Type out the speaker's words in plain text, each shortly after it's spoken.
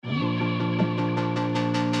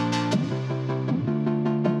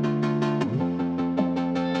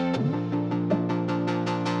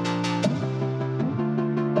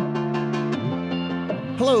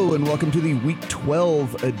Hello and welcome to the Week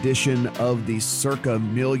 12 edition of the Circa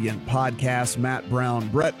Million podcast. Matt Brown,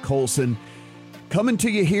 Brett Colson, coming to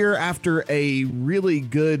you here after a really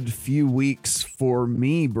good few weeks for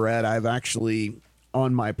me, Brett. I've actually,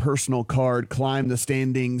 on my personal card, climbed the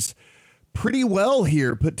standings pretty well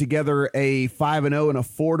here, put together a 5-0 and a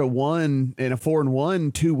 4-1 and a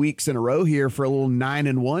 4-1 2 weeks in a row here for a little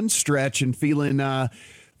 9-1 stretch, and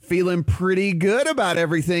feeling pretty good about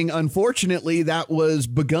everything. Unfortunately, that was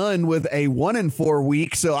begun with a 1-4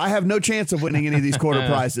 week, so I have no chance of winning any of these quarter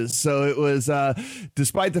prizes. So it was,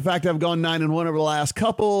 despite the fact I've gone 9-1 over the last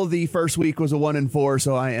couple, the first week was a 1-4,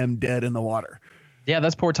 so I am dead in the water. Yeah,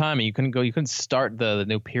 that's poor timing. You couldn't start the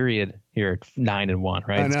new period here at 9-1,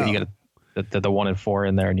 right? I know. You got the 1-4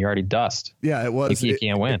 in there, and you're already dust. Yeah, it was. You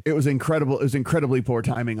can't win. It was incredible. It was incredibly poor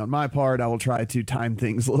timing on my part. I will try to time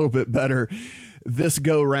things a little bit better this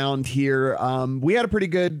go round here. We had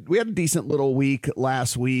a decent little week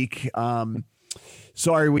last week.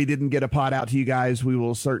 Sorry we didn't get a pod out to you guys. We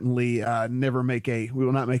will certainly we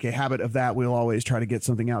will not make a habit of that. We'll always try to get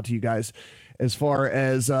something out to you guys as far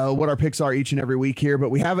as what our picks are each and every week here. But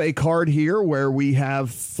we have a card here where we have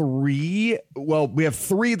three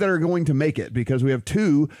that are going to make it, because we have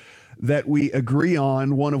two that we agree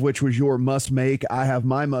on, one of which was your must make. I have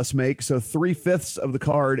my must make. So 3/5 of the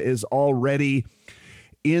card is already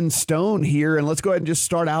in stone here. And let's go ahead and just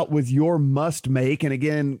start out with your must make. And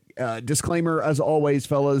again, disclaimer as always,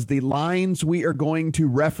 fellas, the lines we are going to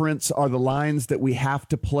reference are the lines that we have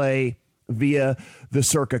to play via the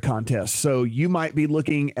Circa contest. So you might be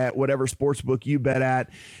looking at whatever sportsbook you bet at,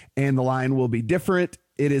 and the line will be different.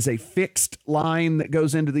 It is a fixed line that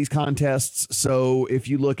goes into these contests. So if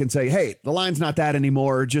you look and say, hey, the line's not that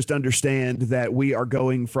anymore, just understand that we are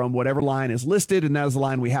going from whatever line is listed, and that is the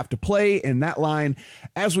line we have to play. And that line,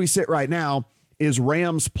 as we sit right now, is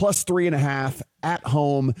Rams plus 3.5 at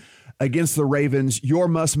home against the Ravens. Your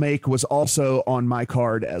must make was also on my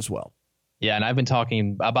card as well. Yeah, and I've been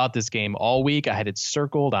talking about this game all week. I had it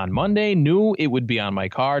circled on Monday, knew it would be on my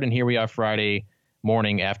card, and here we are Friday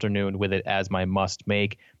morning, afternoon with it as my must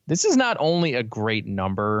make. This is not only a great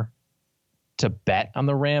number to bet on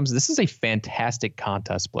the Rams, this is a fantastic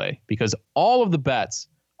contest play, because all of the bets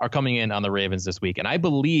are coming in on the Ravens this week, and I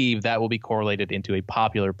believe that will be correlated into a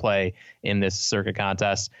popular play in this Circa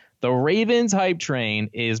contest. The Ravens hype train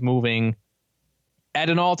is moving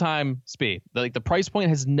at an all-time speed. The price point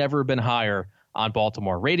has never been higher on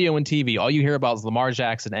Baltimore. Radio and TV, all you hear about is Lamar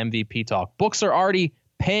Jackson MVP talk. Books are already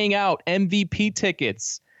paying out MVP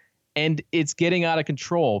tickets, and it's getting out of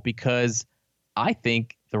control, because I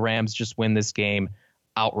think the Rams just win this game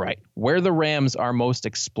outright. Where the Rams are most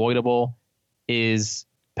exploitable is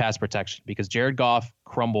pass protection, because Jared Goff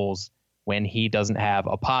crumbles when he doesn't have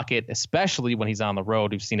a pocket, especially when he's on the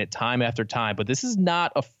road. We've seen it time after time, but this is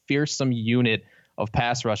not a fearsome unit of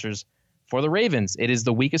pass rushers for the Ravens. It is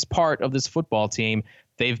the weakest part of this football team.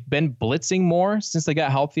 They've been blitzing more since they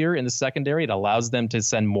got healthier in the secondary. It allows them to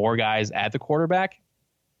send more guys at the quarterback.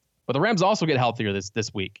 But the Rams also get healthier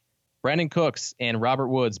this week. Brandon Cooks and Robert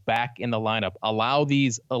Woods back in the lineup allow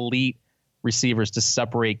these elite receivers to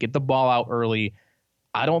separate, get the ball out early.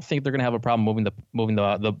 I don't think they're going to have a problem moving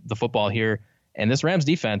the football here. And this Rams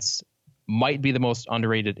defense might be the most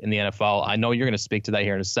underrated in the NFL. I know you're going to speak to that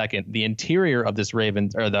here in a second. The interior of this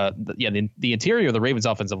Ravens, or the interior of the Ravens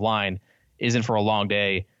offensive line is in for a long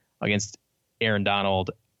day against Aaron Donald.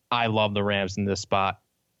 I love the Rams in this spot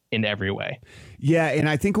in every way. Yeah, and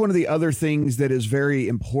I think one of the other things that is very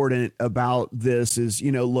important about this is,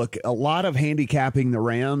 look, a lot of handicapping the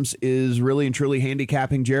Rams is really and truly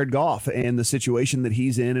handicapping Jared Goff and the situation that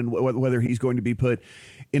he's in, and whether he's going to be put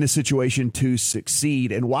in a situation to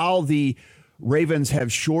succeed. And while the Ravens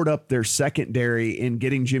have shored up their secondary in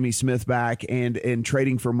getting Jimmy Smith back and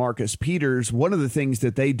trading for Marcus Peters, one of the things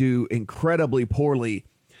that they do incredibly poorly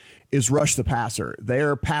is rush the passer.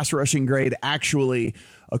 Their pass rushing grade actually,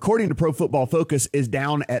 according to Pro Football Focus, is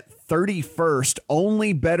down at 31st,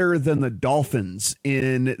 only better than the Dolphins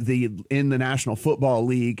in the National Football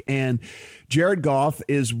League. And Jared Goff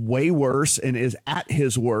is way worse and is at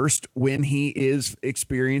his worst when he is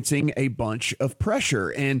experiencing a bunch of pressure.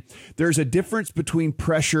 And there's a difference between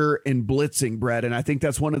pressure and blitzing, Brett. And I think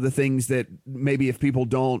that's one of the things that maybe if people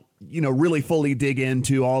don't, really fully dig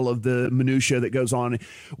into all of the minutia that goes on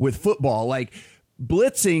with football, like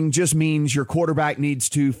blitzing just means your quarterback needs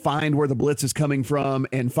to find where the blitz is coming from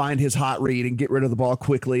and find his hot read and get rid of the ball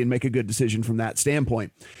quickly and make a good decision from that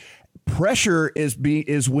standpoint. Pressure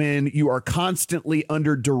is when you are constantly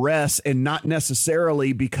under duress and not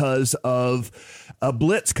necessarily because of a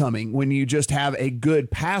blitz coming. When you just have a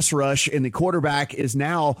good pass rush and the quarterback is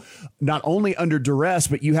now not only under duress,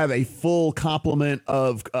 but you have a full complement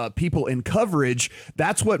of people in coverage.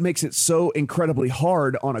 That's what makes it so incredibly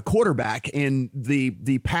hard on a quarterback. And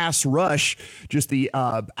the pass rush, just the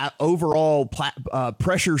overall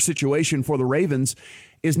pressure situation for the Ravens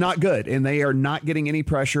is not good, and they are not getting any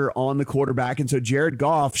pressure on the quarterback. And so Jared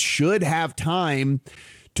Goff should have time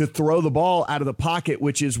to throw the ball out of the pocket,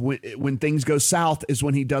 which is when things go south, is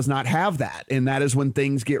when he does not have that. And that is when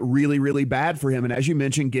things get really, really bad for him. And as you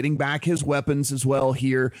mentioned, getting back his weapons as well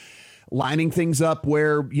here, lining things up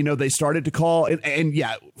where, they started to call. And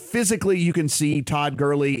yeah, physically you can see Todd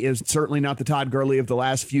Gurley is certainly not the Todd Gurley of the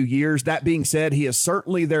last few years. That being said, he is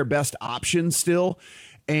certainly their best option still.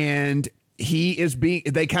 And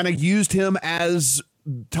they kind of used him as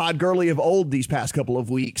Todd Gurley of old these past couple of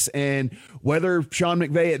weeks. And whether Sean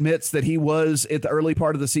McVay admits that he was at the early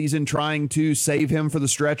part of the season trying to save him for the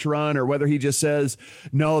stretch run, or whether he just says,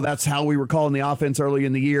 no, that's how we were calling the offense early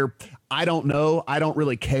in the year, I don't know. I don't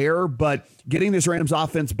really care. But getting this Rams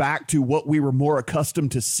offense back to what we were more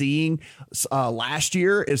accustomed to seeing last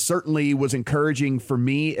year certainly was encouraging for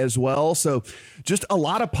me as well. So just a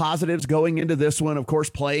lot of positives going into this one. Of course,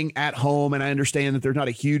 playing at home, and I understand that there's not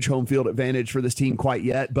a huge home field advantage for this team quite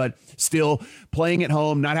yet, but still playing at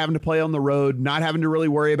home, not having to play on the road, not having to really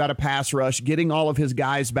worry about a pass rush, getting all of his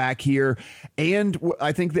guys back here. And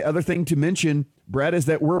I think the other thing to mention, Brett, is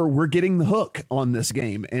that we're getting the hook on this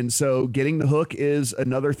game. And so getting the hook is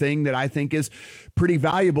another thing that I think is pretty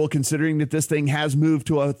valuable, considering that this thing has moved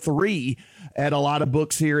to a 3 at a lot of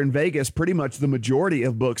books here in Vegas. Pretty much the majority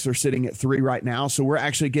of books are sitting at 3 right now. So we're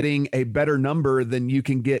actually getting a better number than you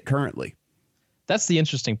can get currently. That's the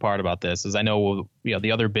interesting part about this, is I know,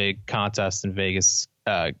 the other big contest in Vegas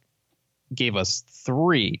gave us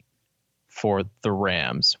 3 for the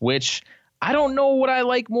Rams, which I don't know what I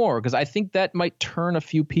like more, because I think that might turn a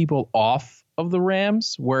few people off of the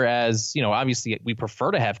Rams. Whereas, obviously we prefer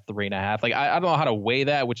to have 3.5. Like, I don't know how to weigh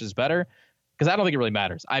that, which is better, because I don't think it really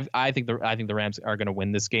matters. I think the Rams are going to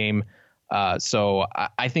win this game. So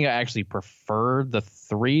I think I actually prefer the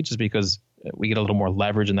 3, just because we get a little more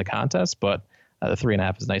leverage in the contest. But the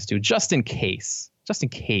 3.5 is nice too, just in case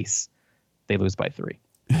they lose by 3.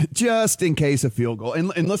 Just in case a field goal.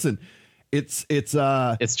 And listen, It's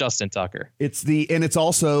Justin Tucker. It's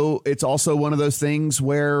also one of those things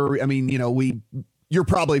where, you're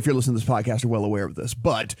probably, if you're listening to this podcast, are well aware of this,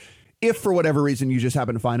 but if for whatever reason you just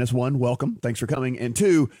happen to find us, 1, welcome, thanks for coming, and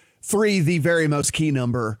 2, 3, the very most key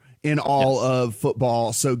number in all of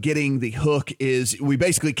football. So getting the hook we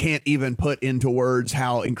basically can't even put into words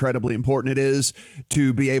how incredibly important it is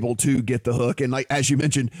to be able to get the hook. And like, as you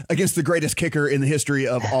mentioned, against the greatest kicker in the history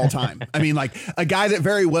of all time. I mean, like a guy that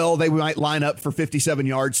very well, they might line up for 57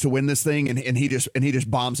 yards to win this thing. And he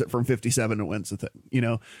just bombs it from 57 and wins the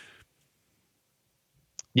thing,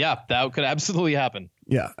 Yeah, that could absolutely happen.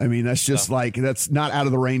 Yeah. I mean, that's just that's not out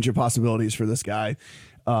of the range of possibilities for this guy.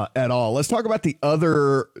 At all. Let's talk about the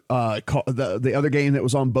other the other game that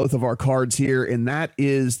was on both of our cards here, and that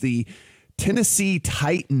is the Tennessee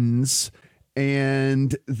Titans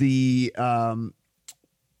and the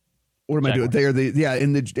what am I doing? They are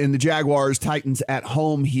in the Jaguars Titans at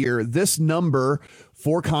home here. This number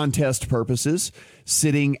for contest purposes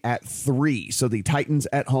sitting at 3. So the Titans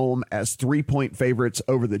at home as 3-point favorites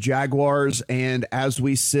over the Jaguars. And as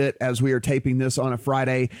we are taping this on a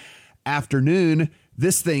Friday afternoon,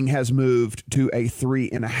 this thing has moved to a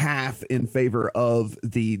 3.5 in favor of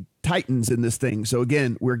the Titans in this thing. So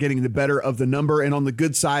again, we're getting the better of the number and on the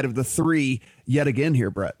good side of the 3 yet again here,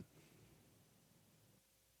 Brett.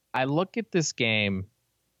 I look at this game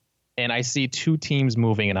and I see 2 teams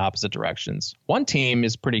moving in opposite directions. One team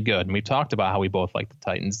is pretty good, and we've talked about how we both like the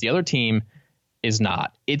Titans. The other team is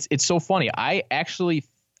not. It's so funny. I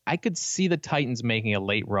could see the Titans making a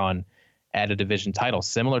late run at a division title,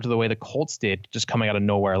 similar to the way the Colts did, just coming out of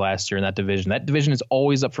nowhere last year in that division. That division is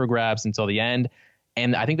always up for grabs until the end.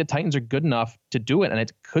 And I think the Titans are good enough to do it. And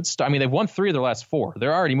it could start. I mean, they've won 3 of their last 4.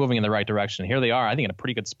 They're already moving in the right direction. Here they are, I think, in a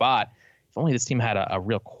pretty good spot. If only this team had a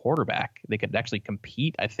real quarterback, they could actually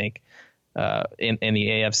compete, I think, in the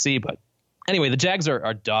AFC. But anyway, the Jags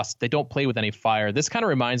are dust. They don't play with any fire. This kind of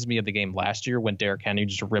reminds me of the game last year when Derrick Henry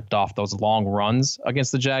just ripped off those long runs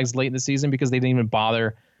against the Jags late in the season because they didn't even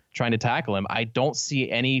bother trying to tackle him. I just don't see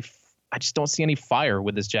any fire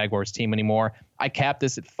with this Jaguars team anymore. I capped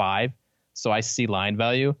this at 5, so I see line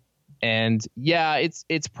value. And yeah,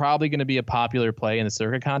 it's probably going to be a popular play in the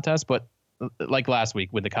circuit contest, but like last week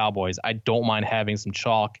with the Cowboys, I don't mind having some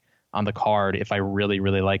chalk on the card if I really,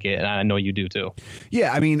 really like it. And I know you do too.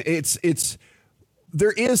 Yeah, I mean,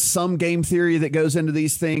 there is some game theory that goes into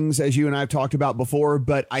these things, as you and I have talked about before,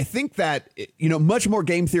 but I think that, much more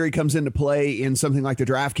game theory comes into play in something like the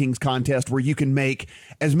DraftKings contest, where you can make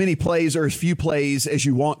as many plays or as few plays as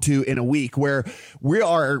you want to in a week, where we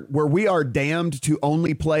are damned to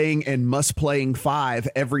only playing and must playing 5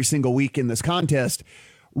 every single week in this contest.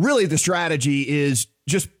 Really, the strategy is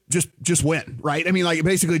just win, right? I mean, like,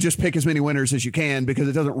 basically just pick as many winners as you can, because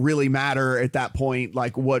it doesn't really matter at that point,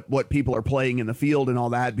 like what people are playing in the field and all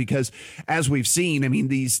that, because as we've seen, I mean,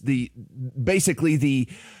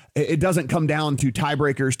 it doesn't come down to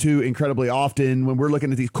tiebreakers too incredibly often when we're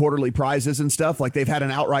looking at these quarterly prizes and stuff. Like, they've had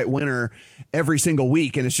an outright winner every single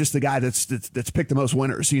week, and it's just the guy that's picked the most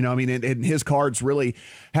winners. I mean, and his cards really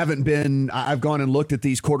haven't been. I've gone and looked at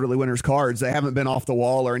these quarterly winners cards. They haven't been off the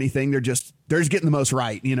wall or anything. They're just getting the most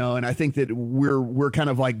right. And I think that we're kind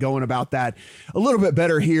of like going about that a little bit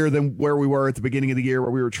better here than where we were at the beginning of the year,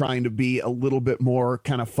 where we were trying to be a little bit more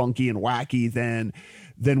kind of funky and wacky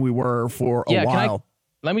than we were for a while.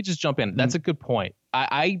 Let me just jump in. That's a good point.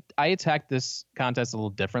 I attacked this contest a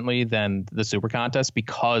little differently than the super contest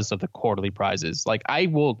because of the quarterly prizes. Like, I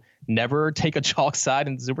will never take a chalk side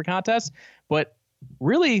in the super contest, but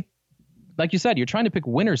really, like you said, you're trying to pick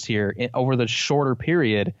winners here over the shorter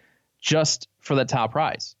period just for the top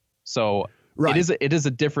prize. So right. it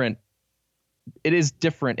is different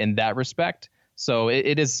in that respect. So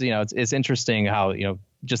it is, it's interesting how,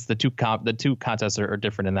 just the two contests are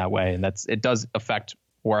different in that way. And it does affect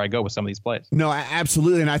where I go with some of these plays. No,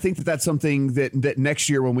 absolutely. And I think that that's something that next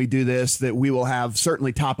year when we do this, that we will have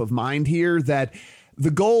certainly top of mind here, that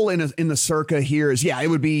the goal in the circa here is, it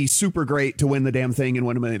would be super great to win the damn thing and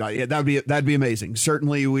win $1 million. Yeah, that'd be amazing.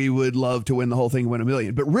 Certainly we would love to win the whole thing and win $1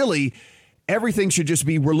 million, but really everything should just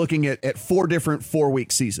be, we're looking at 4 different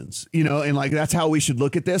 4-week seasons, and like, that's how we should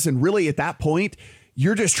look at this. And really at that point,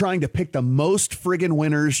 you're just trying to pick the most friggin'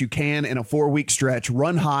 winners you can in a 4-week stretch,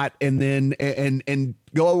 run hot, and then and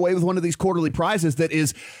go away with one of these quarterly prizes that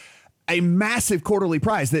is a massive quarterly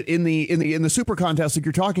prize. That in the super contest like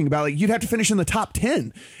you're talking about, like, you'd have to finish in the top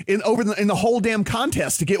 10 in the whole damn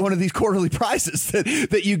contest to get one of these quarterly prizes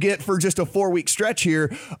that you get for just a 4-week stretch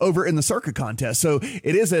here over in the circuit contest. So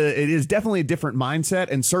it is definitely a different mindset,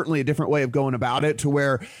 and certainly a different way of going about it, to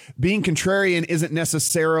where being contrarian isn't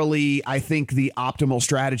necessarily, I think, the optimal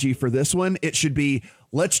strategy for this one. It should be,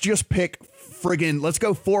 let's just pick let's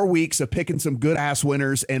go 4 weeks of picking some good ass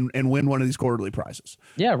winners and win one of these quarterly prizes.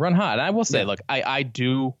 Yeah, run hot. And I will say, look, I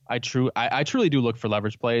truly do look for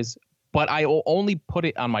leverage plays, but I will only put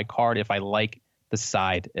it on my card if I like the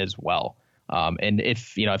side as well. And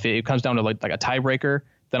if it comes down to like a tiebreaker,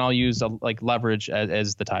 then I'll use leverage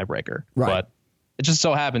as the tiebreaker. Right. But it just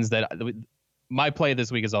so happens that my play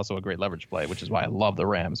this week is also a great leverage play, which is why I love the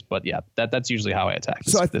Rams. But yeah, that's usually how I attack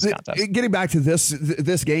this contest. Getting back to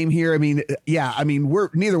this game here, I mean, we're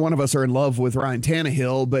neither one of us are in love with Ryan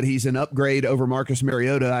Tannehill, but he's an upgrade over Marcus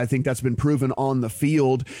Mariota. I think that's been proven on the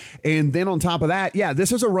field. And then on top of that,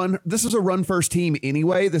 this is a run first team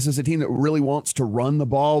anyway. This is a team that really wants to run the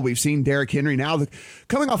ball. We've seen Derrick Henry now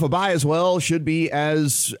coming off a bye as well, should be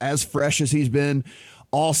as fresh as he's been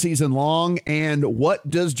all season long. And what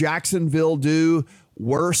does Jacksonville do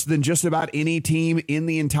worse than just about any team in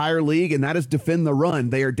the entire league? And that is defend the run.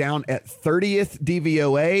 They are down at 30th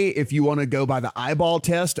DVOA. If you want to go by the eyeball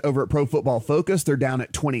test over at Pro Football Focus, they're down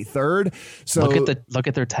at 23rd. So look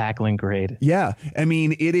at their tackling grade. Yeah. I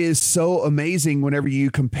mean, it is so amazing whenever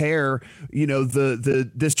you compare,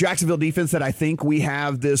 this Jacksonville defense that I think we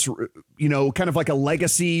have this, kind of like a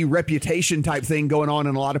legacy reputation type thing going on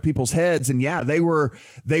in a lot of people's heads. And they were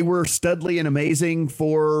studly and amazing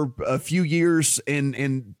for a few years.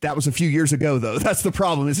 And that was a few years ago, though. That's the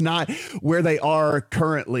problem. It's not where they are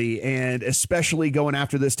currently. And especially going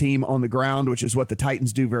after this team on the ground, which is what the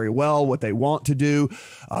Titans do very well, what they want to do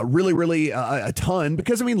really a ton.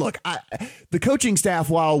 Because, I mean, look, the coaching staff,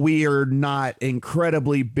 while we are not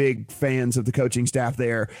incredibly big fans of the coaching staff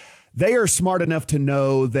there, they are smart enough to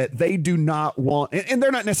know that they do not want, and they're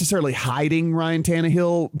not necessarily hiding Ryan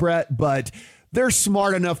Tannehill, Brett, but they're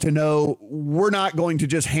smart enough to know we're not going to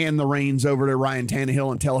just hand the reins over to Ryan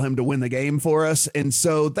Tannehill and tell him to win the game for us. And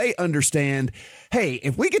so they understand, hey,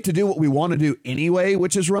 if we get to do what we want to do anyway,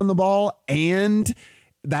 which is run the ball, and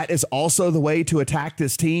that is also the way to attack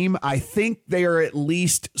this team, I think they are at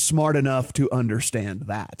least smart enough to understand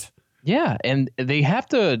that. Yeah, and they have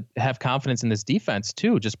to have confidence in this defense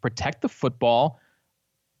too. Just protect the football,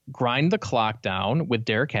 grind the clock down with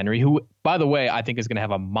Derrick Henry, who, by the way, I think is going to have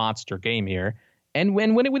a monster game here, and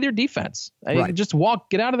win it with your defense. Right. Just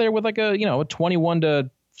get out of there with like a 21-7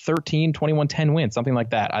 13, 21-10 win, something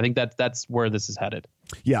like that. I think that's where this is headed.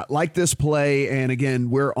 Yeah, like this play. And again,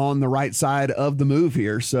 we're on the right side of the move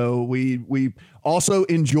here. So we also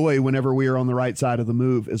enjoy whenever we are on the right side of the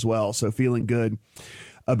move as well. So feeling good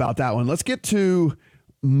about that one. Let's get to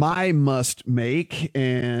my must make,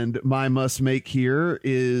 and my must make here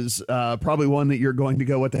is probably one that you're going to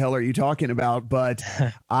go, what the hell are you talking about? But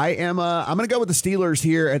I'm going to go with the Steelers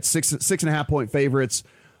here at 6.5 point favorites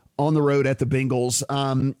on the road at the Bengals.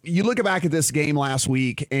 You look back at this game last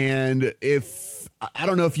week, and I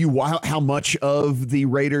don't know if how much of the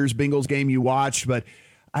Raiders Bengals game you watched, but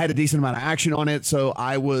I had a decent amount of action on it. So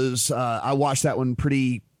I watched that one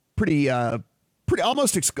pretty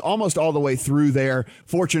almost all the way through there.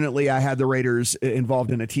 Fortunately, I had the Raiders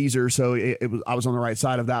involved in a teaser, so I was on the right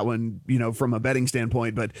side of that one, from a betting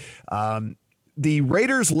standpoint. But the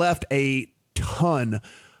Raiders left a ton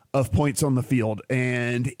of points on the field,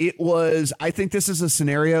 and I think this is a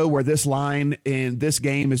scenario where this line in this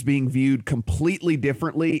game is being viewed completely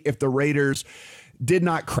differently if the Raiders did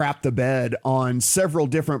not crap the bed on several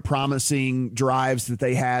different promising drives that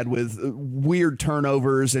they had with weird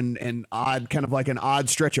turnovers and odd, kind of like an odd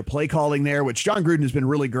stretch of play calling there, which John Gruden has been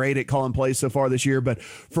really great at calling plays so far this year, but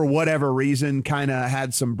for whatever reason, kind of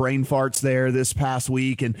had some brain farts there this past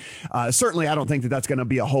week. And certainly I don't think that that's going to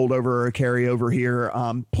be a holdover or a carryover here.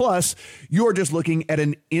 Plus you're just looking at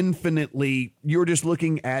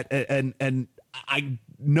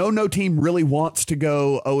no team really wants to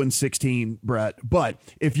go 0-16, Brett. But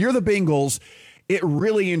if you're the Bengals, it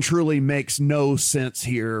really and truly makes no sense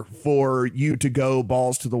here for you to go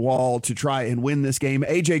balls to the wall to try and win this game.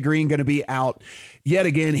 AJ Green going to be out yet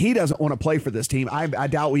again. He doesn't want to play for this team. I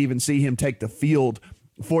doubt we even see him take the field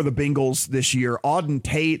for the Bengals this year. Auden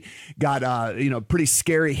Tate got pretty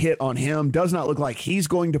scary hit on him. Does not look like he's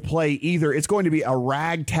going to play either. It's going to be a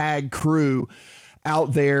ragtag crew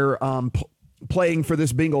out there playing for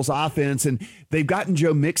this Bengals offense, and they've gotten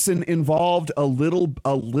Joe Mixon involved a little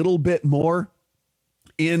bit more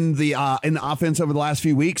in the offense over the last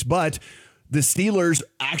few weeks, but the Steelers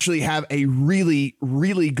actually have a really,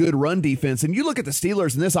 really good run defense. And you look at the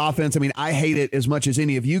Steelers in this offense, I mean, I hate it as much as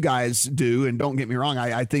any of you guys do, and don't get me wrong,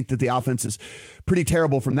 I think that the offense is pretty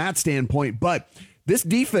terrible from that standpoint, but this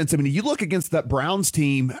defense, I mean, you look against that Browns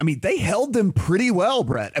team, I mean, they held them pretty well,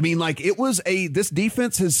 Brett. I mean, like this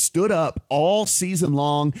defense has stood up all season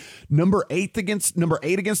long. Number 8 against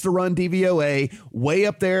the run DVOA, way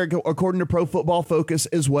up there according to Pro Football Focus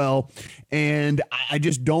as well. And I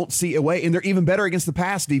just don't see a way. And they're even better against the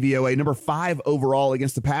pass DVOA, number 5 overall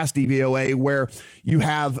against the pass DVOA, where you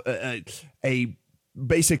have a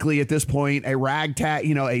basically at this point a ragtag,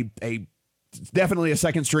 definitely a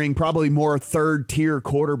second string, probably more third tier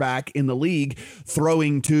quarterback in the league,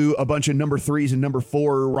 throwing to a bunch of number 3s and number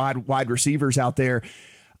 4 wide receivers out there.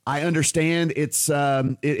 I understand it is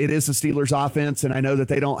the Steelers offense, and I know that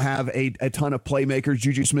they don't have a ton of playmakers.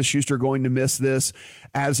 Juju Smith-Schuster going to miss this,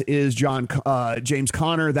 as is James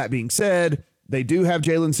Conner. That being said, they do have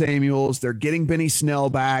Jalen Samuels. They're getting Benny Snell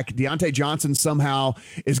back. Deontay Johnson somehow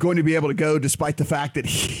is going to be able to go, despite the fact that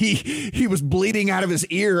he was bleeding out of his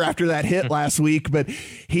ear after that hit last week. But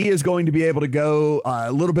he is going to be able to go.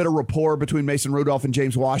 A little bit of rapport between Mason Rudolph and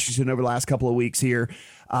James Washington over the last couple of weeks here.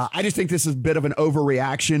 I just think this is a bit of an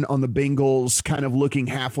overreaction on the Bengals, kind of looking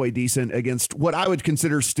halfway decent against what I would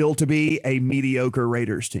consider still to be a mediocre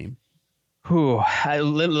Raiders team.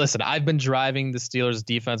 Listen, I've been driving the Steelers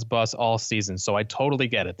defense bus all season, so I totally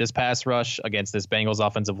get it. This pass rush against this Bengals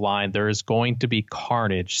offensive line, there is going to be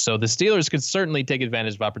carnage. So the Steelers could certainly take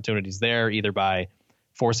advantage of opportunities there, either by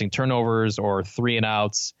forcing turnovers or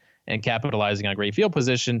 3-and-outs and capitalizing on great field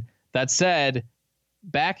position. That said,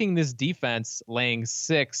 backing this defense laying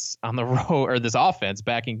 6 on the road, or this offense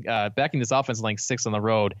backing this offense laying 6 on the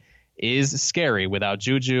road is scary without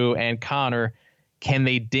Juju and Connor. Can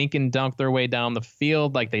they dink and dunk their way down the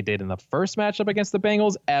field like they did in the first matchup against the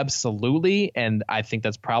Bengals? Absolutely. And I think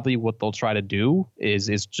that's probably what they'll try to do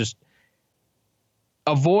is just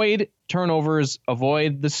avoid turnovers,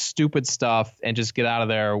 avoid the stupid stuff, and just get out of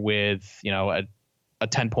there with, a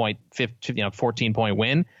 10-point, 14-point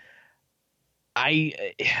win.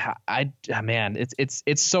 Man,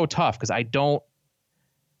 it's so tough because I don't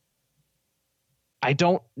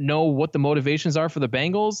know what the motivations are for the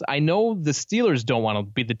Bengals. I know the Steelers don't want to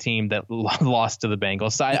be the team that lost to the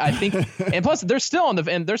Bengals. So I think, and plus they're still in the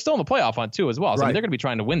playoff hunt too as well. So right. I mean, they're going to be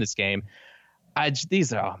trying to win this game.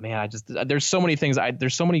 There's so many things.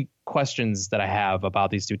 There's so many questions that I have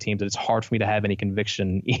about these two teams that it's hard for me to have any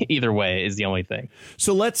conviction either way is the only thing.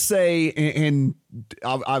 So let's say, and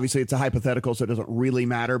obviously it's a hypothetical, so it doesn't really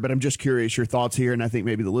matter, but I'm just curious your thoughts here. And I think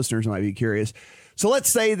maybe the listeners might be curious. So let's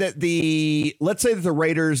say that the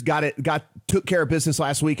Raiders took care of business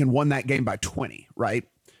last week and won that game by 20, right?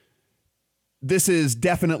 This is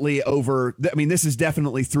definitely over. I mean, this is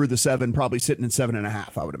definitely through the 7, probably sitting in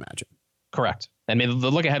 7.5, I would imagine. Correct. I mean,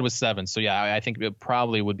 the look ahead was 7. So yeah, I think it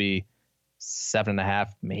probably would be 7.5,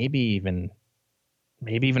 maybe even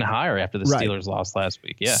higher after the Steelers lost last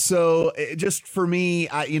week. Yeah. So just for me,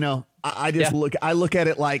 I look at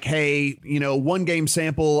it like, hey, one game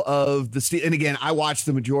sample of the Steelers. And again, I watched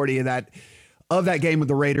the majority of that game with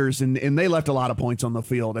the Raiders, and they left a lot of points on the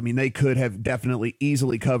field. I mean, they could have definitely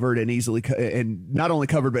easily covered and not only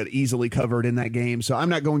covered, but easily covered in that game. So I'm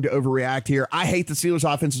not going to overreact here. I hate the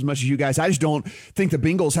Steelers offense as much as you guys. I just don't think the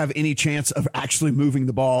Bengals have any chance of actually moving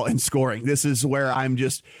the ball and scoring. This is where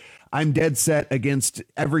I'm dead set against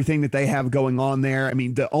everything that they have going on there. I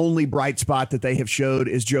mean, the only bright spot that they have showed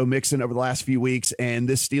is Joe Mixon over the last few weeks, and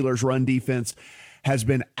this Steelers run defense has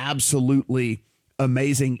been absolutely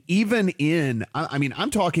amazing.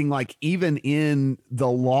 I'm talking like even in the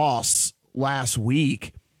loss last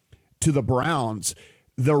week to the Browns,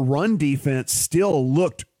 the run defense still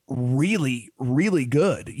looked really, really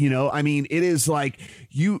good. I mean, it is like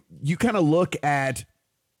you kind of look at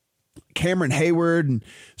Cameron Hayward and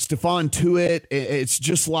Stephon Tuitt. It's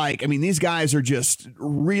just like, I mean, these guys are just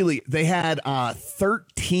really, they had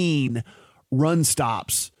 13 run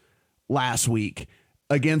stops last week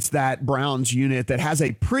against that Browns unit that has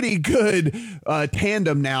a pretty good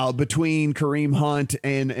tandem now between Kareem Hunt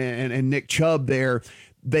and Nick Chubb there.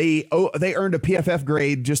 They earned a PFF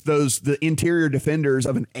grade, just the interior defenders,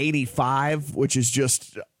 of an 85, which is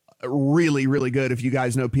just really, really good if you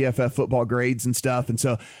guys know PFF football grades and stuff. And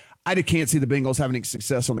so I just can't see the Bengals having any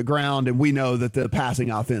success on the ground, and we know that the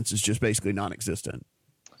passing offense is just basically non-existent.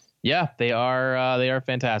 Yeah, they are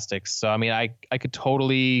fantastic. So I mean, I could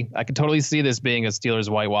totally see this being a Steelers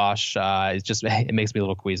whitewash. It makes me a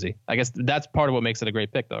little queasy. I guess that's part of what makes it a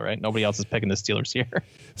great pick, though, right? Nobody else is picking the Steelers here.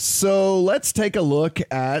 So let's take a look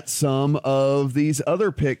at some of these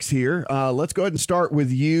other picks here. Let's go ahead and start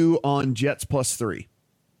with you on Jets +3.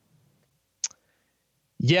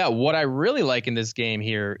 Yeah, what I really like in this game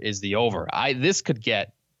here is the over. This could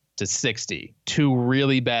get to 60. Two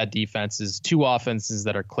really bad defenses, two offenses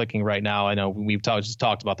that are clicking right now. I know we've just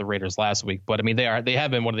talked about the Raiders last week, but I mean, they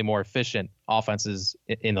have been one of the more efficient offenses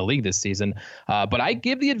in the league this season. But I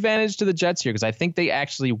give the advantage to the Jets here because I think they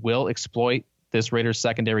actually will exploit this Raiders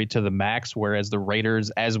secondary to the max, whereas the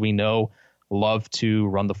Raiders, as we know, love to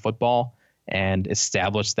run the football and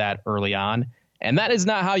establish that early on. And that is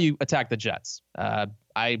not how you attack the Jets.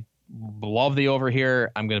 I love the over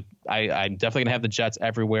here. I'm definitely gonna have the Jets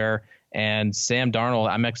everywhere. And Sam Darnold,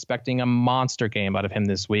 I'm expecting a monster game out of him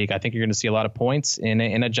this week. I think you're going to see a lot of points in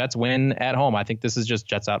a Jets win at home. I think this is just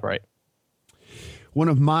Jets outright. One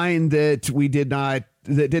of mine that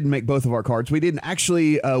didn't make both of our cards. We didn't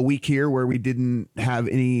actually a week here where we didn't have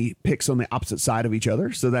any picks on the opposite side of each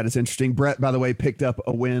other. So that is interesting. Brett, by the way, picked up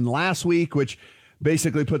a win last week, which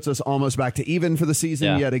basically puts us almost back to even for the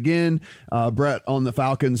season yet again. Brett on the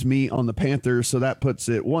Falcons, me on the Panthers. So that puts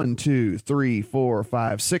it 1, 2, 3, 4,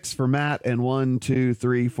 5, 6 for Matt, and 1, 2,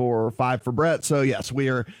 3, 4, 5 for Brett. So yes,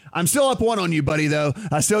 I'm still up 1 on you, buddy, though.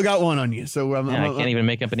 I still got 1 on you. So I can't even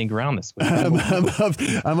make up any ground this week. I'm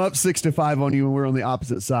up 6-5 on you, and we're on the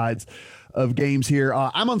opposite sides of games here.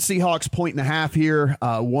 I'm on Seahawks 1.5 here.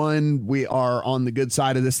 1, we are on the good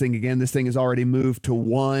side of this thing again. This thing has already moved to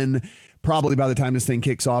 1. Probably by the time this thing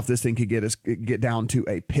kicks off, this thing could get down to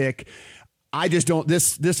a pick. I just don't.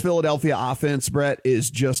 This Philadelphia offense, Brett,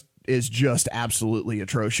 is just absolutely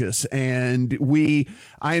atrocious. And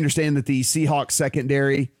I understand that the Seahawks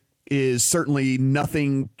secondary is certainly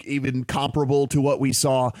nothing even comparable to what we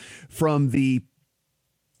saw from the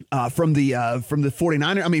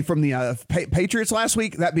 49ers. I mean, from the Patriots last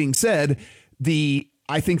week. That being said,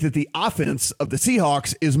 I think that the offense of the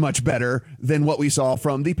Seahawks is much better than what we saw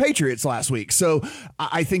from the Patriots last week. So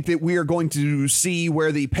I think that we are going to see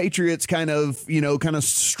where the Patriots kind of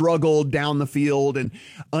struggled down the field and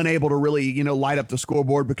unable to really, light up the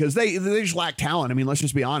scoreboard because they just lack talent. I mean, let's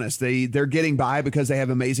just be honest. They're getting by because they have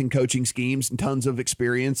amazing coaching schemes and tons of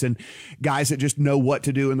experience and guys that just know what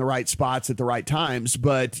to do in the right spots at the right times.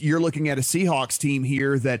 But you're looking at a Seahawks team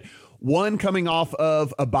here that coming off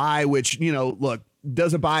of a bye, which, look,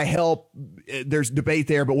 does a bye help? There's debate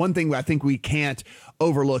there. But one thing I think we can't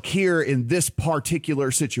overlook here in this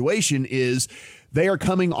particular situation is they are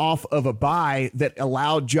coming off of a bye that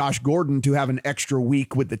allowed Josh Gordon to have an extra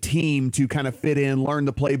week with the team to kind of fit in, learn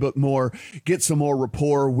the playbook more, get some more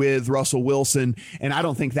rapport with Russell Wilson. And I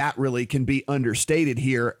don't think that really can be understated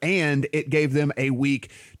here. And it gave them a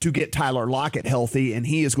week to get Tyler Lockett healthy, and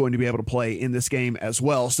he is going to be able to play in this game as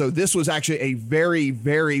well. So this was actually a very,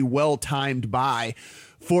 very well-timed bye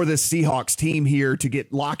for the Seahawks team here to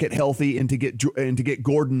get Lockett healthy and to get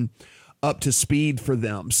Gordon up to speed for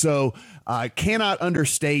them. So I cannot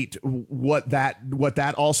understate what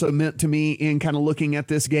that also meant to me in kind of looking at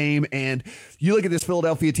this game. And you look at this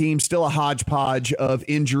Philadelphia team, still a hodgepodge of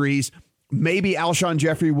injuries. Maybe Alshon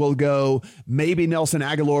Jeffrey will go, maybe Nelson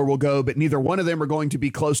Aguilar will go, but neither one of them are going to be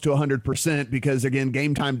close to 100% because, again,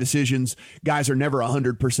 game time decisions, guys are never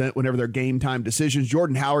 100% whenever they're game time decisions.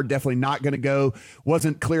 Jordan Howard definitely not going to go,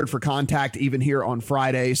 wasn't cleared for contact even here on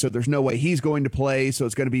Friday, so there's no way he's going to play. So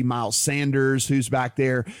it's going to be Miles Sanders who's back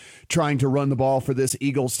there trying to run the ball for this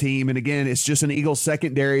Eagles team. And again, it's just an Eagles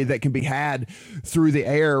secondary that can be had through the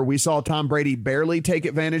air. We saw Tom Brady barely take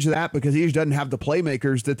advantage of that because he just doesn't have the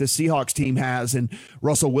playmakers that the Seahawks team has. And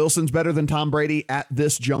Russell Wilson's better than Tom Brady at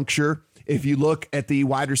this juncture. If you look at the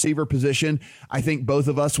wide receiver position, I think both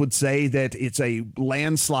of us would say that it's a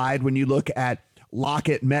landslide when you look at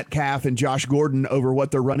Lockett, Metcalf, and Josh Gordon over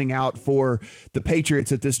what they're running out for the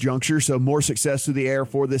Patriots at this juncture. So more success through the air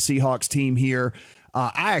for the Seahawks team here.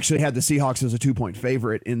 I actually had the Seahawks as a 2-point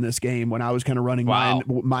favorite in this game when I was kind of running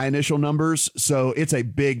my initial numbers. So it's a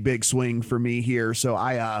big, big swing for me here. So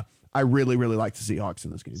I really, really like the Seahawks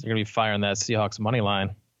in this game. So you're going to be firing that Seahawks money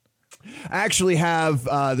line. I actually have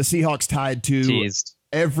the Seahawks tied to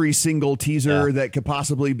every single teaser that could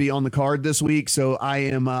possibly be on the card this week. So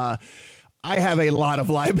I have a lot of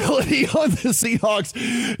liability on the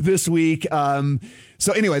Seahawks this week.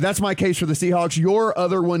 So anyway, that's my case for the Seahawks. Your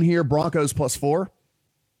other one here, Broncos +4.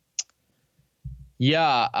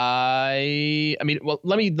 Yeah, I mean, well,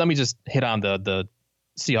 let me just hit on the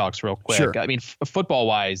Seahawks real quick. Sure. I mean, football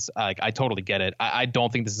wise, I totally get it. I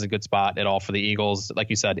don't think this is a good spot at all for the Eagles.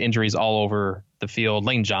 Like you said, injuries all over the field.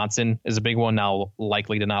 Lane Johnson is a big one now,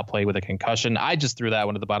 likely to not play with a concussion. I just threw that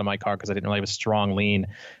one at the bottom of my card because I didn't really have a strong lean,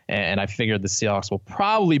 and I figured the Seahawks will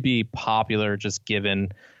probably be popular just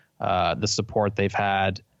given the support they've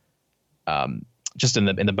had just in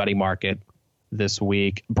the betting market this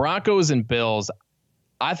week. Broncos and Bills.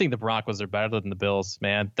 I think the Broncos are better than the Bills,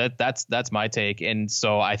 man. That's my take. And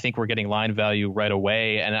so I think we're getting line value right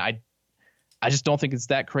away. And I just don't think it's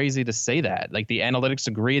that crazy to say that. Like, the analytics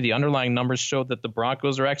agree. The underlying numbers show that the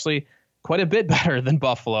Broncos are actually quite a bit better than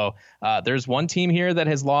Buffalo. There's one team here that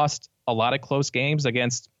has lost a lot of close games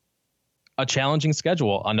against a challenging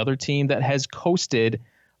schedule. Another team that has coasted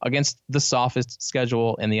against the softest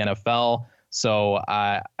schedule in the NFL. So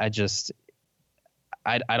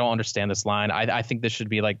I don't understand this line. I think this should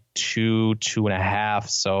be like 2.5.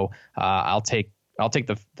 So I'll take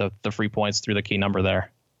the free points through the key number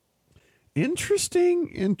there. Interesting.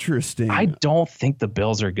 I don't think the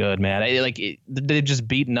Bills are good, man. They've just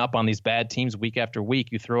beaten up on these bad teams week after week.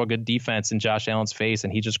 You throw a good defense in Josh Allen's face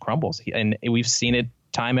and he just crumbles. And we've seen it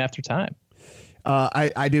time after time.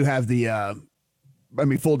 I do have the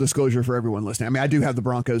full disclosure for everyone listening. I do have the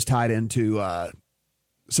Broncos tied into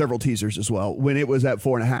several teasers as well. When it was at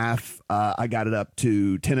 4.5, I got it up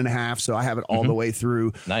to 10.5. So I have it all the way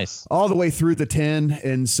through. Nice. All the way through the 10.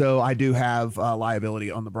 And so I do have liability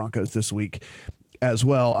on the Broncos this week as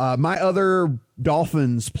well. My other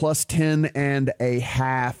Dolphins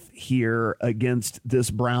 +10.5 here against this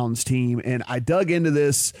Browns team. And I dug into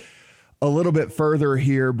this a little bit further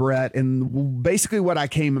here, Brett, and basically what I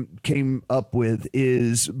came up with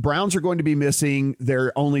is Browns are going to be missing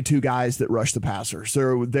their only two guys that rush the passer.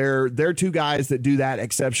 So their two guys that do that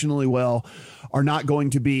exceptionally well are not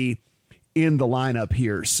going to be in the lineup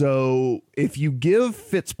here. So if you give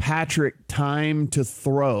Fitzpatrick time to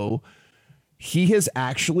throw, he has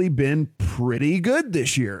actually been pretty good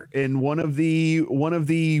this year. And one of the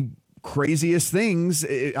craziest things,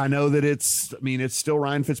 I know that it's still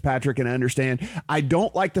Ryan Fitzpatrick, and I understand. I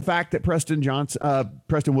don't like the fact that Preston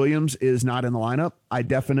Williams is not in the lineup. I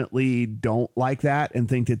definitely don't like that and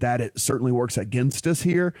think that it certainly works against us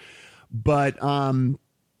here. But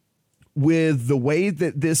with the way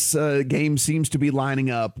that this game seems to be lining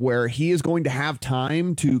up, where he is going to have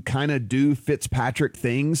time to kind of do Fitzpatrick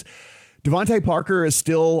things, Devontae Parker is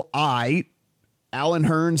still Allen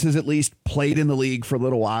Hurns has at least played in the league for a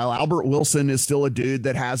little while. Albert Wilson is still a dude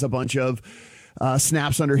that has a bunch of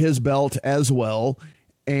snaps under his belt as well.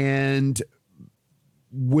 And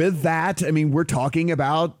with that, we're talking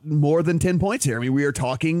about more than 10 points here. We are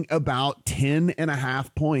talking about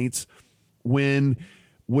 10.5 points when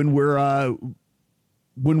we're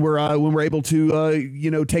when we're able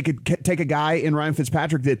to take a guy in Ryan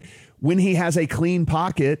Fitzpatrick that when he has a clean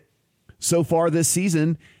pocket so far this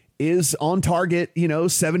season is on target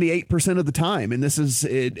 78% of the time, and this is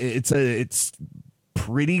it's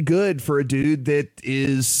pretty good for a dude that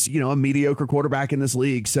is a mediocre quarterback in this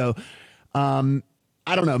league. So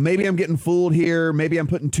I don't know. Maybe I'm getting fooled here. Maybe I'm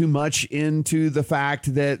putting too much into the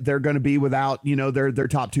fact that they're going to be without, their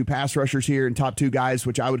top 2 pass rushers here and top 2 guys,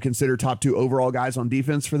 which I would consider top 2 overall guys on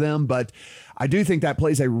defense for them. But I do think that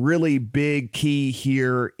plays a really big key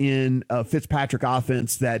here in a Fitzpatrick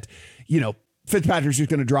offense that, Fitzpatrick's just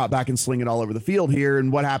going to drop back and sling it all over the field here.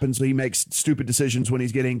 And what happens? He makes stupid decisions when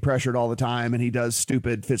he's getting pressured all the time, and he does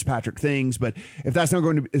stupid Fitzpatrick things. But if that's not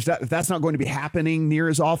going to if that's not going to be happening near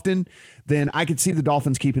as often, then I could see the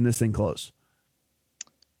Dolphins keeping this thing close.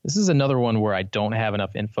 This is another one where I don't have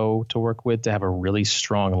enough info to work with to have a really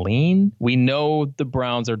strong lean. We know the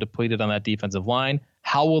Browns are depleted on that defensive line.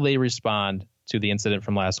 How will they respond to the incident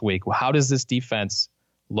from last week? How does this defense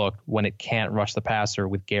look when it can't rush the passer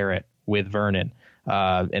with Garrett, with Vernon,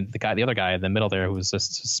 and the other guy in the middle there who was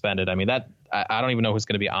just suspended? I mean, I don't even know who's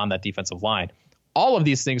going to be on that defensive line. All of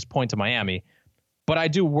these things point to Miami, but I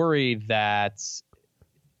do worry that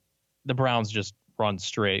the Browns just run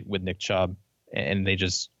straight with Nick Chubb and they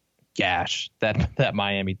just gash that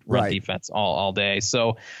Miami run defense all day.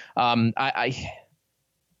 So I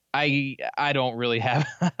don't really have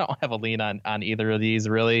a lean on either of these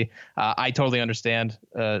really. I totally understand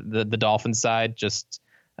the Dolphins side, just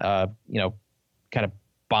kind of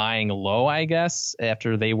buying low, I guess,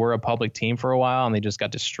 after they were a public team for a while and they just got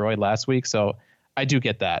destroyed last week. So I do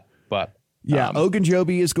get that, but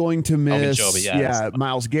Ogunjobi is going to miss. Ogunjobi,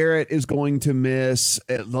 Myles Garrett is going to miss.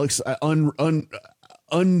 It looks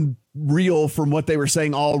unreal from what they were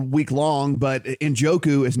saying all week long, but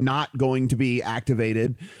Njoku is not going to be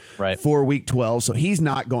activated for week 12. So he's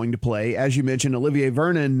not going to play. As you mentioned, Olivier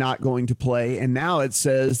Vernon not going to play. And now it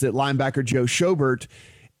says that linebacker Joe Schobert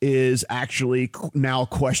is actually now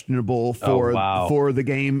questionable for the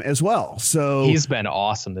game as well. So he's been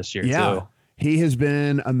awesome this year too. He has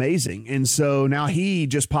been amazing. And so now he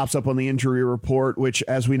just pops up on the injury report, which,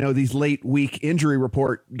 as we know, these late week injury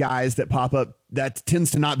report guys that pop up, that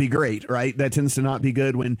tends to not be great, right? That tends to not be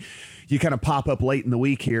good when you kind of pop up late in the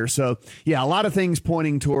week here. So, a lot of things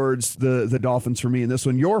pointing towards the Dolphins for me in this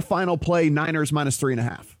one. Your final play, Niners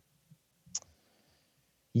 -3.5.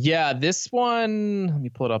 Yeah, this one, let me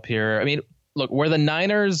pull it up here. I mean, look, where the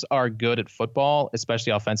Niners are good at football,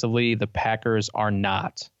 especially offensively, the Packers are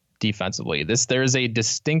not defensively. There is a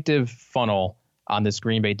distinctive funnel on this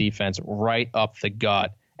Green Bay defense right up the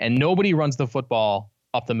gut, and nobody runs the football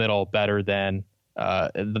up the middle better than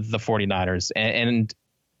the 49ers. And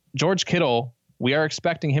George Kittle, we are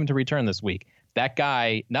expecting him to return this week. That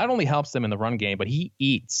guy not only helps them in the run game, but he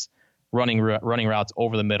eats running routes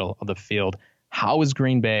over the middle of the field. How is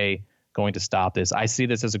Green Bay going to stop this? I see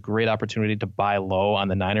this as a great opportunity to buy low on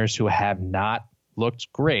the Niners, who have not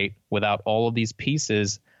looked great without all of these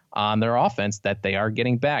pieces on their offense that they are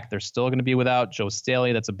getting back. They're still going to be without Joe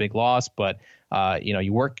Staley. That's a big loss, but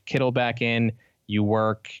you work Kittle back in, you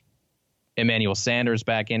work Emmanuel Sanders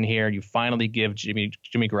back in here. You finally give Jimmy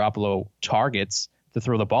Garoppolo targets to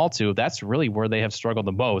throw the ball to. That's really where they have struggled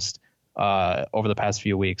the most over the past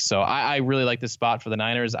few weeks. So I really like this spot for the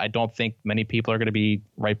Niners. I don't think many people are going to be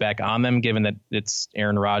right back on them, given that it's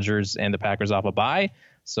Aaron Rodgers and the Packers off a bye.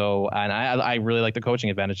 So, and I really like the coaching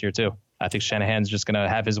advantage here too. I think Shanahan's just going to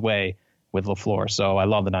have his way with LaFleur. So I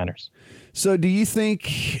love the Niners. So do you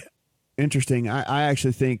think, interesting, I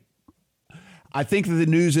actually think that the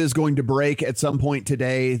news is going to break at some point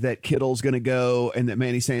today that Kittle's going to go and that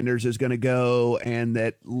Manny Sanders is going to go and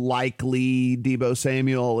that likely Deebo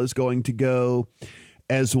Samuel is going to go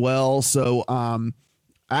as well. So I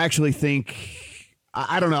actually think,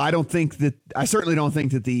 I don't know. I certainly don't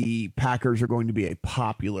think that the Packers are going to be a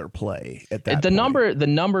popular play at that point. The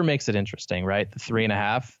number makes it interesting, right? The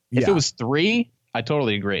 3.5. If it was 3, I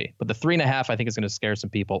totally agree. But the 3.5, I think is going to scare some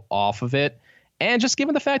people off of it. And just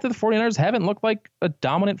given the fact that the 49ers haven't looked like a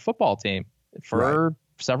dominant football team for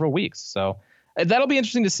several weeks. So that'll be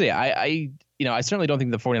interesting to see. I certainly don't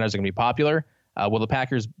think the 49ers are going to be popular. Will the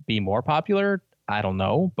Packers be more popular? I don't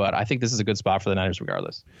know, but I think this is a good spot for the Niners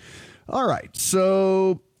regardless. All right.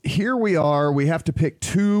 So here we are. We have to pick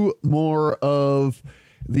 2 more of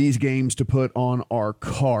these games to put on our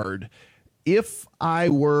card. If I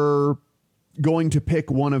were going to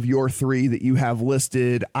pick one of your 3 that you have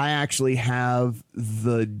listed, I actually have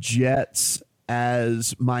the Jets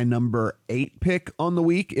as my number 8 pick on the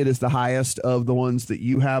week. It is the highest of the ones that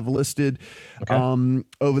you have listed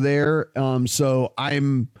over there. So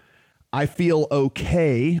I feel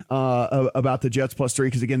okay about the Jets +3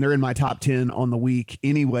 because, again, they're in my top 10 on the week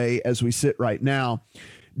anyway as we sit right now.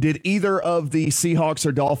 Did either of the Seahawks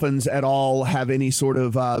or Dolphins at all have any sort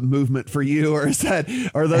of movement for you, or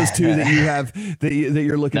are those two that you have that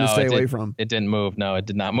you're looking to stay away from? It didn't move. No, it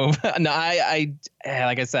did not move. No, I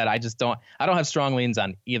like I said, I don't have strong leans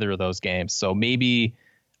on either of those games. So maybe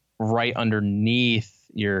right underneath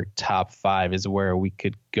your top 5 is where we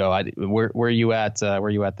could go. Where are you at? Where are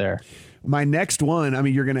you at there? My next one, I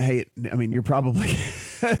mean, you're going to hate. I mean, you're probably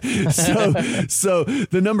so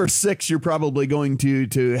the number 6, you're probably going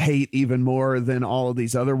to hate even more than all of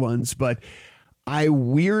these other ones. But I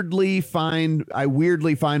weirdly find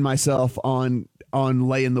myself on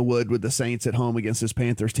laying the wood with the Saints at home against this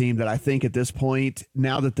Panthers team that I think at this point,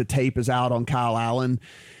 now that the tape is out on Kyle Allen,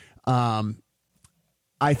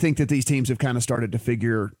 I think that these teams have kind of started to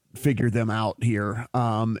figure them out here.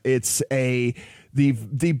 It's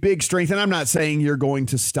the big strength, and I'm not saying you're going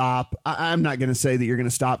to stop. I'm not going to say that you're going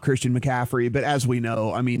to stop Christian McCaffrey, but as we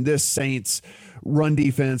know, I mean, this Saints run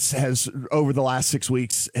defense has over the last 6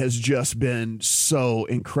 weeks has just been so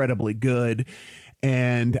incredibly good.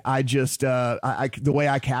 And I just the way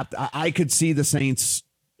I could see the Saints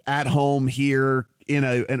at home here in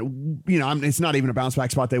it's not even a bounce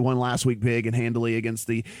back spot. They won last week big and handily against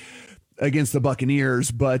the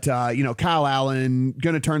Buccaneers, but Kyle Allen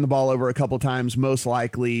going to turn the ball over a couple times, most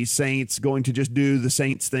likely. Saints going to just do the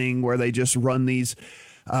Saints thing where they just run these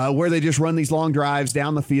long drives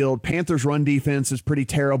down the field. Panthers run defense is pretty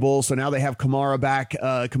terrible, so now they have Kamara back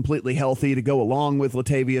completely healthy to go along with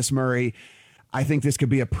Latavius Murray. I think this could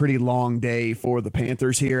be a pretty long day for the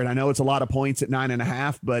Panthers here. And I know it's a lot of points at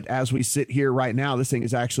 9.5, but as we sit here right now, this thing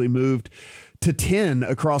has actually moved to 10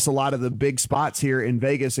 across a lot of the big spots here in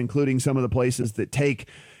Vegas, including some of the places that take,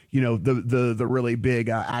 the really big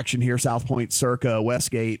action here. South Point, Circa,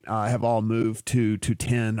 Westgate have all moved to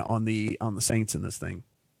 10 on the Saints in this thing.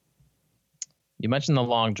 You mentioned the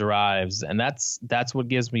long drives, and that's what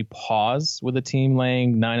gives me pause with a team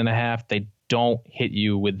laying 9.5. They don't hit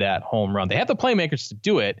you with that home run. They have the playmakers to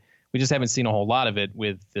do it. We just haven't seen a whole lot of it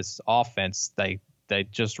with this offense. They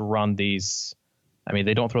just run these. I mean,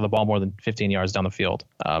 they don't throw the ball more than 15 yards down the field.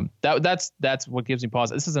 That's what gives me pause.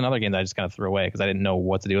 This is another game that I just kind of threw away because I didn't know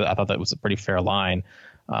what to do. I thought that was a pretty fair line.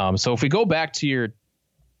 So if we go back to your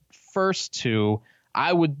first two,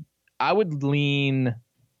 I would lean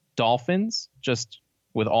Dolphins just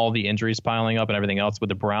with all the injuries piling up and everything else with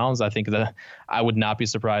the Browns. I think that I would not be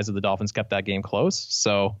surprised if the Dolphins kept that game close.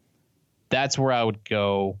 So that's where I would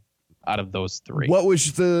go out of those 3. What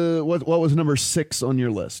was number 6 on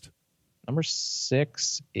your list? Number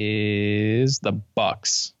 6 is the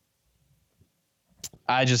Bucks.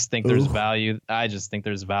 I just think there's value. I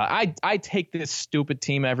take this stupid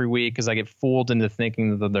team every week because I get fooled into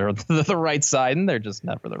thinking that they're the right side, and they're just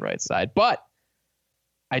never the right side. But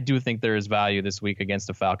I do think there is value this week against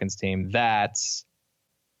a Falcons team that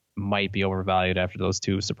might be overvalued after those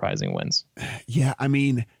 2 surprising wins. Yeah, I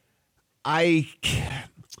mean, I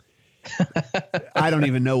don't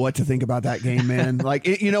even know what to think about that game, man. Like,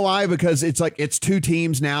 you know why? Because it's like it's 2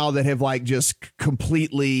 teams now that have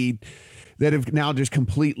completely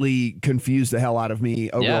confused the hell out of me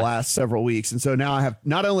over the last several weeks. And so now I have,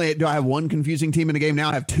 not only do I have 1 confusing team in a game,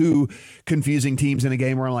 now I have 2 confusing teams in a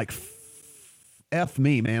game where I'm like, F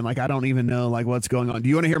me, man. Like, I don't even know like what's going on. Do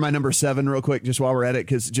you want to hear my number 7 real quick, just while we're at it?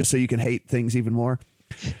 Cause just so you can hate things even more.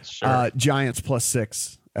 Sure. Giants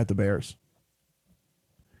 +6 at the Bears.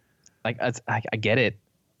 Like, I get it.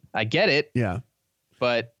 I get it. Yeah.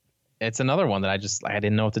 But it's another one that I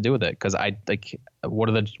didn't know what to do with it. Cause what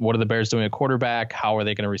are the Bears doing at quarterback? How are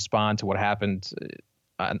they going to respond to what happened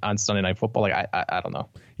on Sunday Night Football? Like, I don't know.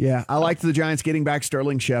 Yeah, I liked the Giants getting back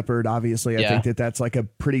Sterling Shepard. Obviously, I think that's like a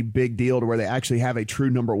pretty big deal to where they actually have a true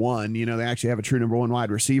number 1. They actually have a true number 1 wide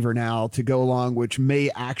receiver now to go along, which may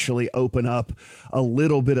actually open up a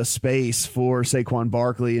little bit of space for Saquon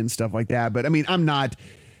Barkley and stuff like that. But I mean, I'm not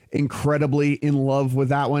incredibly in love with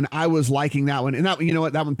that one. I was liking that one, and that, you know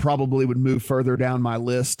what, that one probably would move further down my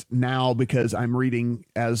list now because I'm reading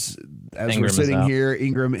as we're sitting here,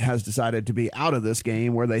 Ingram has decided to be out of this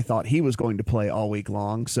game where they thought he was going to play all week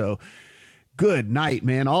long. So good night,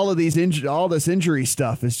 man. All of these all this injury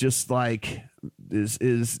stuff is just like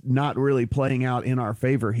is not really playing out in our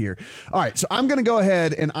favor here. All right, so I'm going to go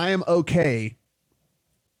ahead and I am okay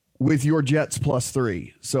with your Jets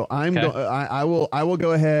 +3. So I will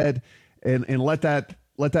go ahead and let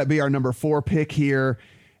that be our number 4 pick here.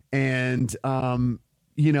 And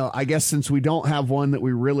I guess since we don't have one that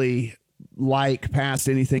we really like past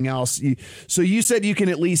anything else. So you said you can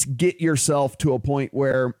at least get yourself to a point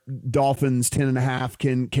where Dolphins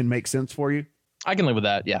 10.5 can make sense for you. I can live with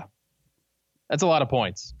that. Yeah. That's a lot of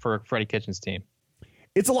points for Freddie Kitchens' team.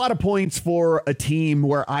 It's a lot of points for a team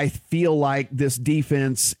where I feel like this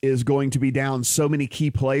defense is going to be down so many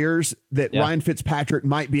key players that Ryan Fitzpatrick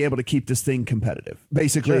might be able to keep this thing competitive.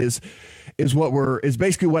 Basically is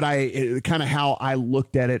basically what I kind of how I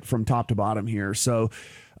looked at it from top to bottom here. So,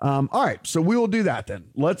 all right, so we will do that then.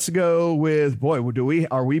 Let's go with,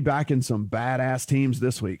 are we backing some badass teams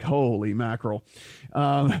this week? Holy mackerel.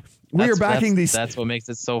 We're backing these. That's what makes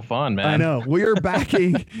it so fun, man. I know. We're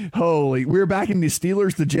backing the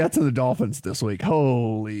Steelers, the Jets, and the Dolphins this week.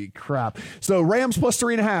 Holy crap. So Rams plus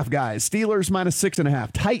 3.5, guys. Steelers minus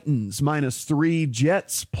 6.5. Titans minus 3.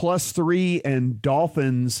 Jets plus 3. And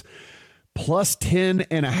Dolphins plus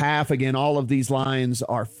 10.5. Again, all of these lines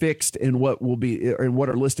are fixed in what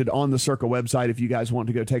are listed on the Circa website. If you guys want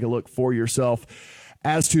to go take a look for yourself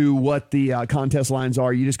as to what the contest lines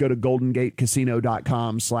are, you just go to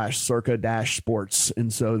goldengatecasino.com/circa-sports.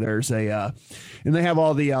 And so there's and they have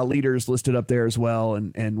all the leaders listed up there as well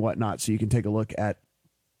and whatnot. So you can take a look at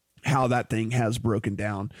how that thing has broken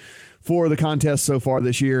down for the contest so far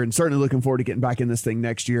this year, and certainly looking forward to getting back in this thing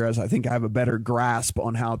next year, as I think I have a better grasp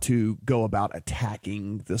on how to go about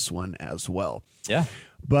attacking this one as well. Yeah.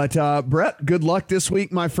 But Brett, good luck this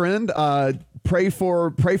week, my friend. Pray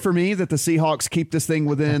for me that the Seahawks keep this thing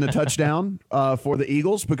within a touchdown for the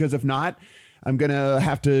Eagles, because if not, I'm going to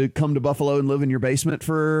have to come to Buffalo and live in your basement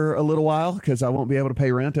for a little while because I won't be able to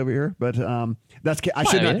pay rent over here. But I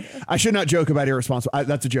should not joke about irresponsible.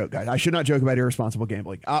 That's a joke, guys. I should not joke about irresponsible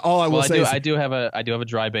gambling. All I will say is I do have a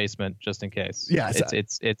dry basement just in case. Yeah,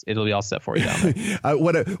 it'll be all set for you down there.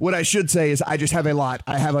 What I should say is I just have a lot.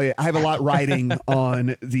 I have a lot riding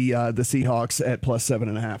on the Seahawks at plus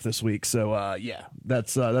 7.5 this week. So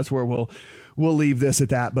that's where we'll leave this at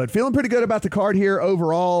that. But feeling pretty good about the card here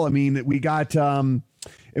overall. I mean, we got and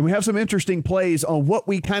we have some interesting plays on what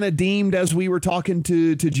we kind of deemed as we were talking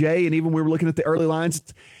to Jay, and even we were looking at the early lines.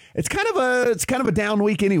 It's kind of a down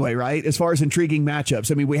week anyway, right? As far as intriguing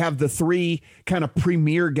matchups. I mean, we have the 3 kind of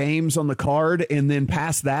premier games on the card, and then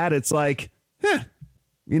past that, it's like, meh.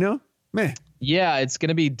 Yeah, it's going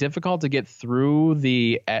to be difficult to get through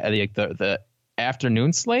the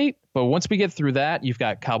afternoon slate, but once we get through that, you've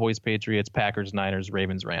got Cowboys, Patriots, Packers, Niners,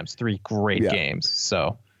 Ravens, Rams, 3 great games.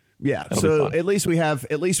 So so at least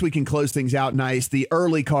we can close things out nice. The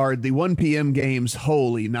early card, the 1 p.m. games,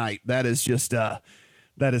 holy night, that is just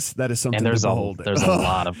that is something. And there's to behold. There's a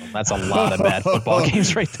lot of them. That's a lot of bad football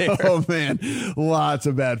games right there. Oh man, lots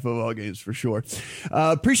of bad football games for sure.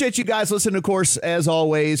 Appreciate you guys listening. Of course, as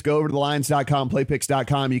always, go over to thelines.com,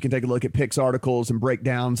 playpicks.com. You can take a look at picks articles and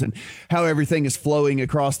breakdowns and how everything is flowing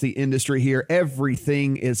across the industry here.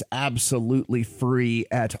 Everything is absolutely free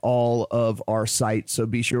at all of our sites, so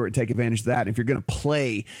be sure to take advantage of that. If you're going to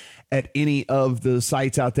play at any of the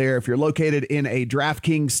sites out there, if you're located in a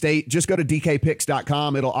DraftKings state, just go to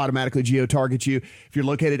dkpicks.com. It'll automatically geo-target you. If you're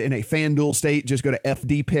located in a FanDuel state, just go to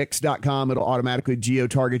fdpicks.com. It'll automatically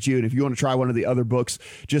geo-target you. And if you want to try one of the other books,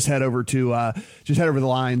 just head over to the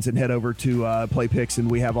lines and head over to PlayPicks, and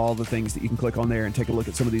we have all the things that you can click on there and take a look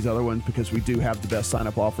at some of these other ones, because we do have the best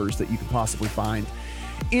sign-up offers that you can possibly find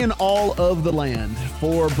in all of the land.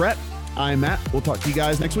 For Brett, I'm Matt. We'll talk to you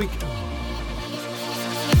guys next week.